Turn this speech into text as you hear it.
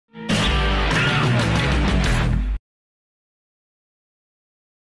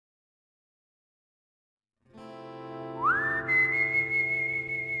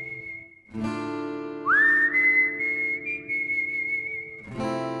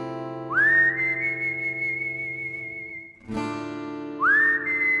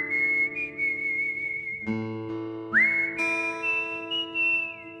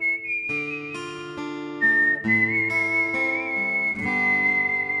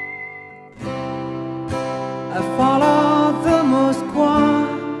I followed the Moskva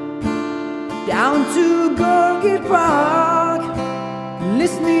down to Gorky Park,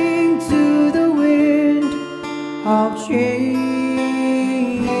 listening to the wind of change.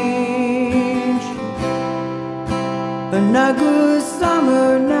 On a good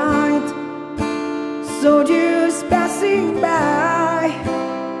summer night, soldiers passing by,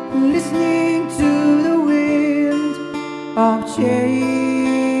 listening to the wind of change.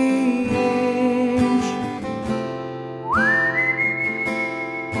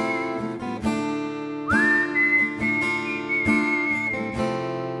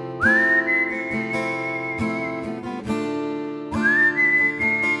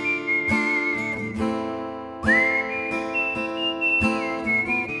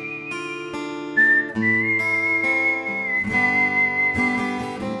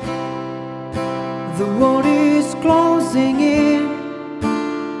 The world is closing in.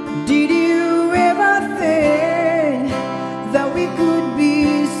 Did you ever think that we could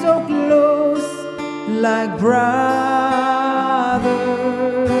be so close, like brothers?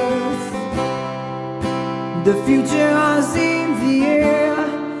 The future is in the air,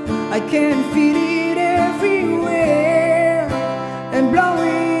 I can feel it everywhere, and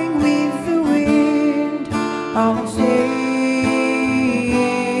blowing with the wind of change.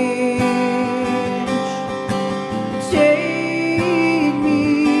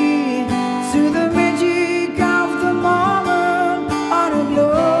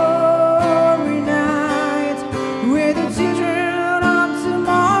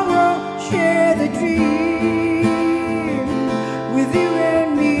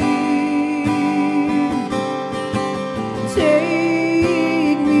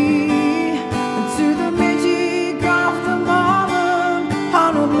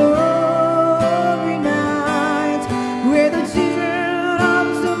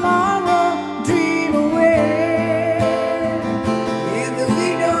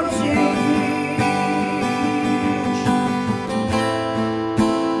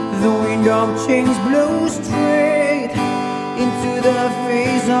 Change blows straight into the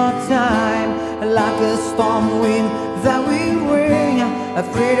face of time, like a storm wind that will bring a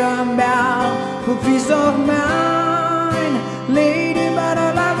freedom bound for peace of mind. Lady, but I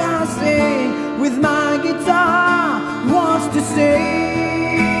like I sing with my guitar, wants to say